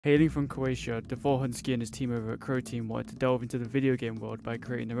Hailing from Croatia, Dvorhansky and his team over at Croteam wanted to delve into the video game world by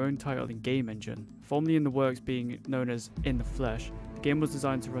creating their own title and game engine. Formerly in the works being known as In the Flesh, the game was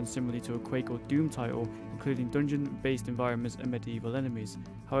designed to run similarly to a Quake or Doom title, including dungeon-based environments and medieval enemies.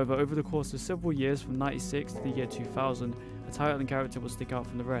 However, over the course of several years from 96 to the year 2000, a title and character will stick out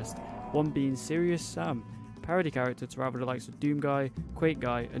from the rest, one being Serious Sam, a parody character to rival the likes of Doom Guy, Quake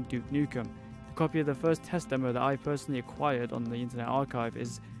Guy, and Duke Nukem. A copy of the first test demo that I personally acquired on the Internet Archive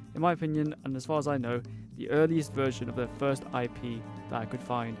is, in my opinion, and as far as I know, the earliest version of their first IP that I could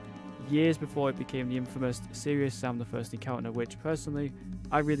find, years before it became the infamous Serious Sam the First Encounter, which personally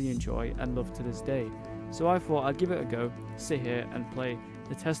I really enjoy and love to this day. So I thought I'd give it a go, sit here and play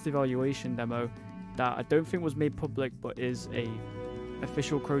the test evaluation demo that I don't think was made public but is a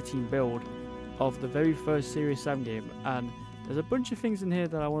official Croteam build of the very first Serious Sam game, and there's a bunch of things in here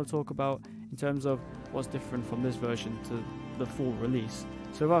that I want to talk about in terms of what's different from this version to the full release.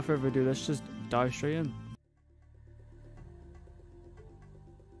 So without further ado, let's just dive straight in.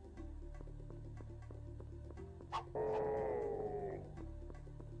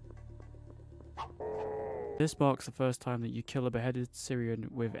 This marks the first time that you kill a beheaded Syrian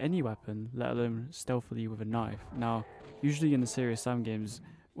with any weapon, let alone stealthily with a knife. Now, usually in the Serious Sam games,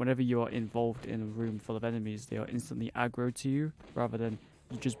 whenever you are involved in a room full of enemies, they are instantly aggro to you, rather than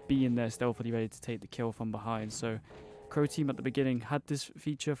you just being there stealthily ready to take the kill from behind. So Croteam at the beginning had this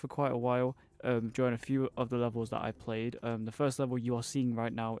feature for quite a while during a few of the levels that I played. The first level you are seeing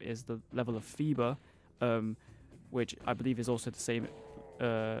right now is the level of Fever, which I believe is also the same.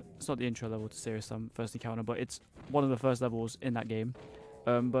 It's not the intro level to Serious Sam First Encounter, but it's one of the first levels in that game.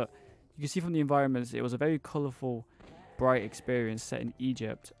 But you can see from the environments, it was a very colourful, bright experience set in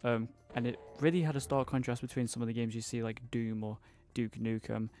Egypt, and it really had a stark contrast between some of the games you see like Doom or Duke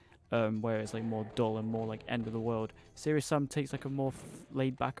Nukem, where it's like more dull and more like end of the world. Serious Sam takes like a more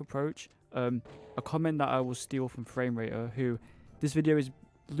laid back approach. A comment that I will steal from FrameRater, who this video is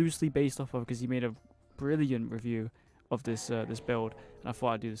loosely based off of because he made a brilliant review of this this build, and I thought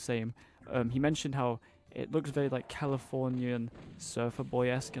I'd do the same. He mentioned how it looks very like Californian Surfer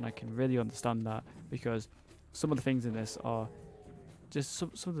Boy-esque, and I can really understand that because some of the things in this are just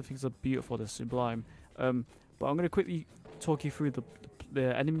some of the things are beautiful, they're sublime. But I'm going to quickly talk you through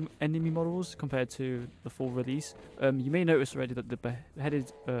the enemy models compared to the full release. You may notice already that the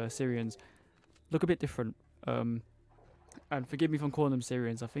beheaded Syrians look a bit different. And forgive me if I'm calling them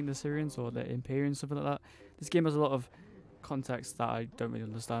Syrians. I think they're Syrians or they're Imperians, something like that. This game has a lot of context that I don't really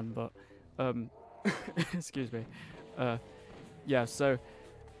understand, but excuse me. Yeah, so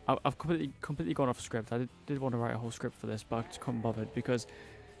I've completely gone off script. I did want to write a whole script for this, but I just couldn't bother because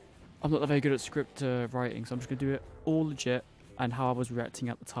I'm not very good at script writing, so I'm just going to do it all legit and how I was reacting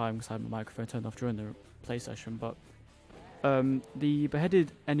at the time because I had my microphone turned off during the play session. But the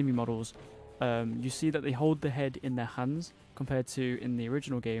beheaded enemy models, you see that they hold the head in their hands compared to in the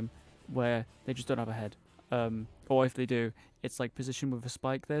original game where they just don't have a head. Or if they do, it's like positioned with a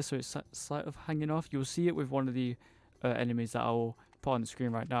spike there, so it's sort of hanging off. You'll see it with one of the enemies that I'll put on the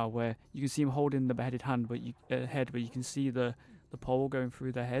screen right now, where you can see him holding the beheaded hand, but head, but you can see the pole going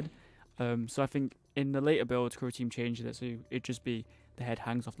through their head. So I think in the later builds, Croteam changed it so it just be the head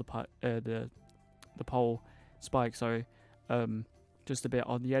hangs off the pole spike. Sorry, just a bit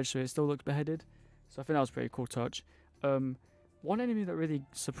on the edge, so it still looks beheaded. So I think that was a pretty cool touch. One enemy that really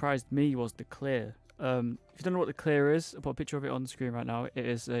surprised me was the Clear. If you don't know what the Clear is, I'll put a picture of it on the screen right now. It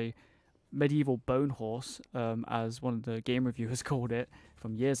is a medieval bone horse, as one of the game reviewers called it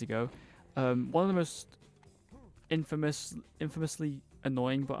from years ago. One of the most infamously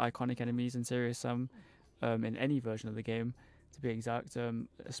annoying but iconic enemies in Serious Sam, in any version of the game, to be exact.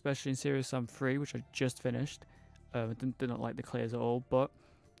 Especially in Serious Sam 3, which I just finished. I did not like the Clears at all, but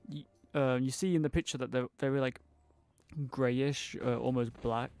you see in the picture that they're very like greyish, almost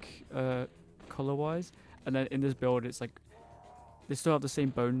black color-wise, and then in this build it's like they still have the same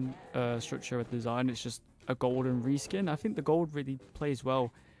bone structure and design. It's just a golden reskin. I think the gold really plays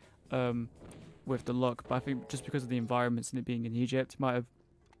well with the look, but I think just because of the environments and it being in Egypt, it might have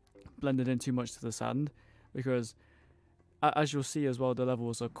blended in too much to the sand, because as you'll see as well, the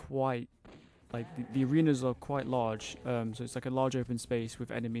levels are quite like the arenas are quite large, so it's like a large open space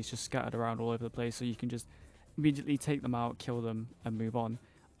with enemies just scattered around all over the place, so you can just immediately take them out, kill them, and move on.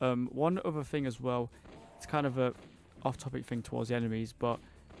 One other thing as well, it's kind of a off-topic thing towards the enemies, but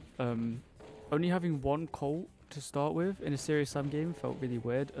only having one Colt to start with in a Serious Sam game felt really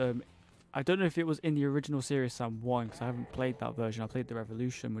weird. I don't know if it was in the original Serious Sam 1, because I haven't played that version. I played the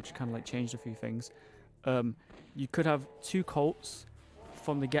Revolution, which kind of like changed a few things. You could have two Colts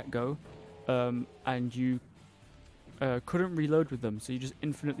from the get-go, and you couldn't reload with them, so you just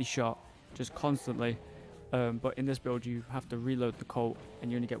infinitely shot, just constantly. But in this build, you have to reload the Colt,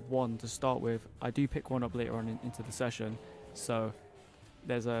 and you only get one to start with. I do pick one up later on into the session, so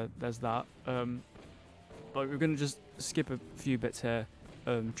there's that. But we're gonna just skip a few bits here,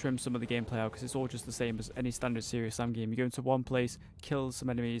 trim some of the gameplay out because it's all just the same as any standard Serious Sam game. You go into one place, kill some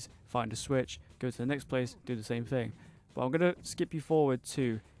enemies, find a switch, go to the next place, do the same thing. But I'm gonna skip you forward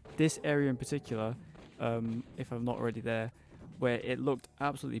to this area in particular, if I'm not already there, where it looked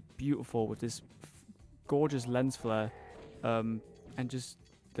absolutely beautiful with this gorgeous lens flare, and just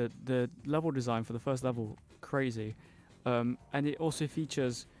the level design for the first level, crazy. And it also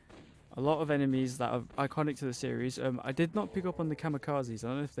features a lot of enemies that are iconic to the series. I did not pick up on the kamikazes. I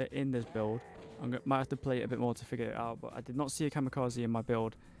don't know if they're in this build. Might have to play it a bit more to figure it out, but I did not see a kamikaze in my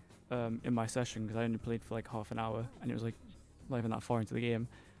build, in my session, because I only played for like half an hour and it was like not even that far into the game.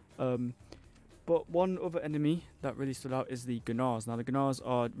 But one other enemy that really stood out is the Gunars. Now the Gunars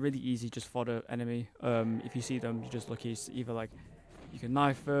are really easy, just fodder enemy. If you see them, you're just lucky. It's either like you can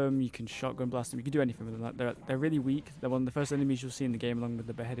knife them, you can shotgun blast them, you can do anything with them. They're really weak. They're one of the first enemies you'll see in the game, along with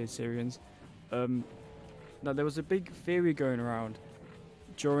the beheaded Syrians. Now there was a big theory going around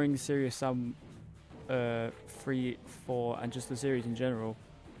during Serious Sam 3, 4, and just the series in general,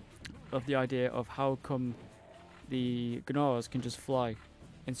 of the idea of how come the Gunars can just fly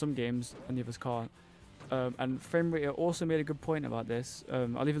in some games and the others can't. And Framerate also made a good point about this.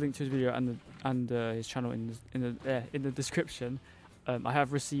 I'll leave a link to his video and his channel in the description. I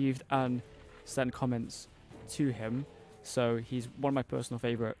have received and sent comments to him, so he's one of my personal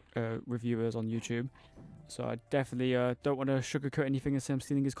favorite reviewers on YouTube. So I definitely don't want to sugarcoat anything and say I'm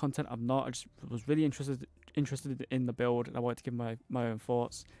stealing his content. I'm not. I just was really interested in the build, and I wanted to give my own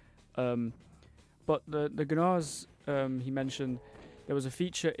thoughts. But the Gunars, he mentioned there was a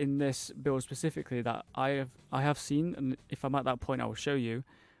feature in this build specifically that I have seen, and if I'm at that point I will show you,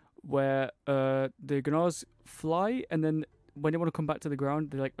 where the Gunars fly, and then when they want to come back to the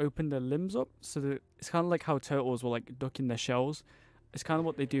ground, they like open their limbs up. So it's kind of like how turtles will like duck in their shells. It's kind of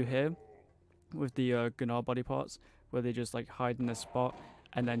what they do here with the Gunnar body parts, where they just like hide in their spot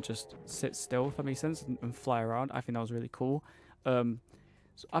and then just sit still, if that makes sense, and fly around. I think that was really cool. So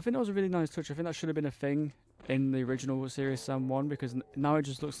I think that was a really nice touch. I think that should have been a thing in the original Serious Sam 1, because now it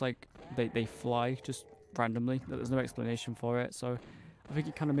just looks like they fly just randomly. There's no explanation for it. So I think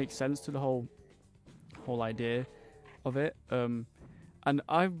it kind of makes sense to the whole idea of it. And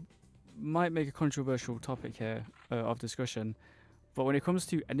I might make a controversial topic here of discussion, but when it comes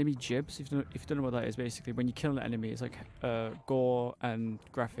to enemy gibs, if you don't know what that is, basically when you kill an enemy, it's like gore and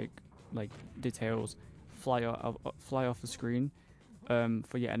graphic like details fly off the screen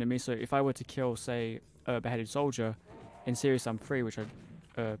for your enemy. So if I were to kill, say, a beheaded soldier in Serious Sam 3, which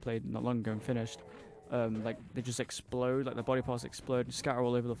I played not long ago and finished, like they just explode, like the body parts explode and scatter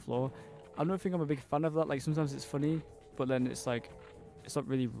all over the floor. I don't think I'm a big fan of that. Like sometimes it's funny, but then it's like it's not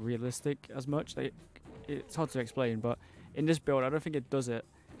really realistic as much. Like it's hard to explain, but in this build I don't think it does it.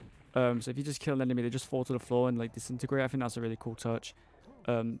 So if you just kill an enemy, they just fall to the floor and like disintegrate. I think that's a really cool touch.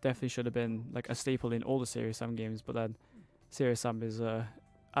 Definitely should have been like a staple in all the Serious Sam games, but then Serious Sam is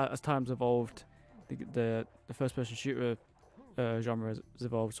as time's evolved, the first person shooter genre has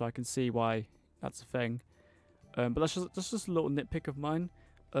evolved, so I can see why that's a thing. But that's just a little nitpick of mine.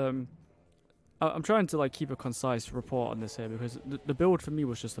 I'm trying to like keep a concise report on this here, because the build for me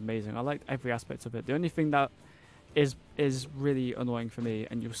was just amazing. I liked every aspect of it. The only thing that is really annoying for me,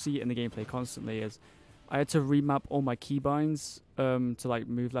 and you'll see it in the gameplay constantly, is I had to remap all my keybinds to like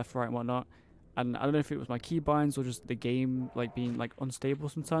move left, right, and whatnot. And I don't know if it was my keybinds or just the game like being like unstable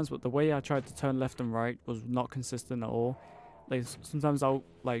sometimes, but the way I tried to turn left and right was not consistent at all. Like sometimes I'll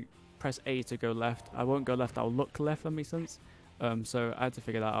like press A to go left, I won't go left, I'll look left, that makes sense. So I had to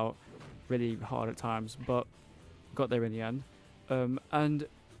figure that out really hard at times, but got there in the end. And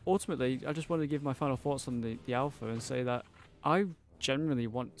ultimately I just wanted to give my final thoughts on the alpha and say that I genuinely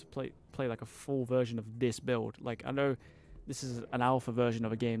want to play like a full version of this build. Like I know this is an alpha version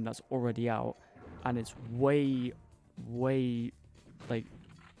of a game that's already out, and it's way like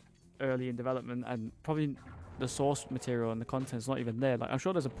early in development, and probably the source material and the content's not even there. Like I'm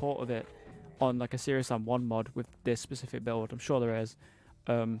sure there's a port of it on like a Serious Sam 1 mod with this specific build. I'm sure there is.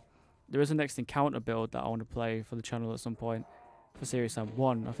 There is a Next Encounter build that I want to play for the channel at some point for Serious Sam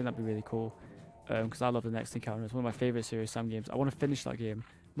 1. I think that'd be really cool, because I love the Next Encounter. It's one of my favorite Serious Sam games. I want to finish that game.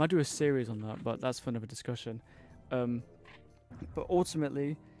 Might do a series on that, but that's for another discussion. But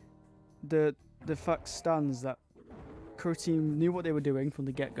ultimately, the fact stands that Croteam knew what they were doing from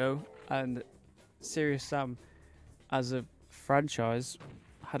the get-go, and Serious Sam as a franchise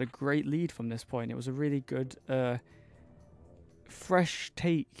had a great lead from this point. It was a really good fresh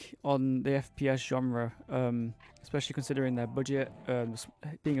take on the FPS genre, especially considering their budget,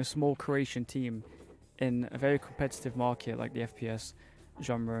 being a small Croatian team in a very competitive market like the FPS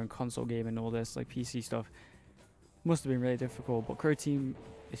genre and console game and all this, like PC stuff. Must have been really difficult, but Crow team,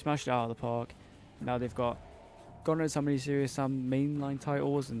 they smashed it out of the park. Now they've got God knows how many Serious Sam mainline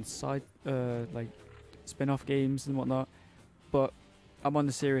titles and side like spin-off games and whatnot. But I'm on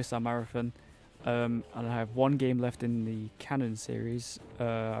the Serious Sam marathon, and I have one game left in the canon series,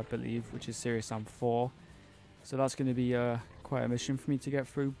 I believe, which is Serious Sam 4. So that's going to be quite a mission for me to get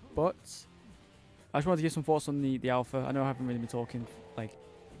through. But I just wanted to give some thoughts on the alpha. I know I haven't really been talking like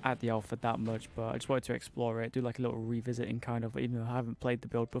at the alpha that much, but I just wanted to explore it, do like a little revisiting kind of, even though I haven't played the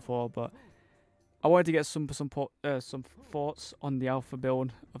build before. But I wanted to get some thoughts on the alpha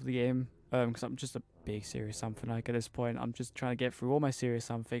build of the game, because I'm just a big Serious Sam fanatic at this point. I'm just trying to get through all my Serious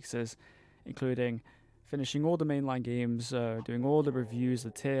Sam fixes, including finishing all the mainline games, doing all the reviews, the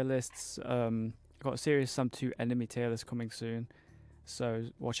tier lists. I've got a Serious Sam 2 enemy tier list coming soon, so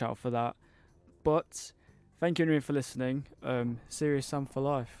watch out for that. But thank you anyway for listening. Serious Sam for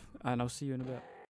life, and I'll see you in a bit.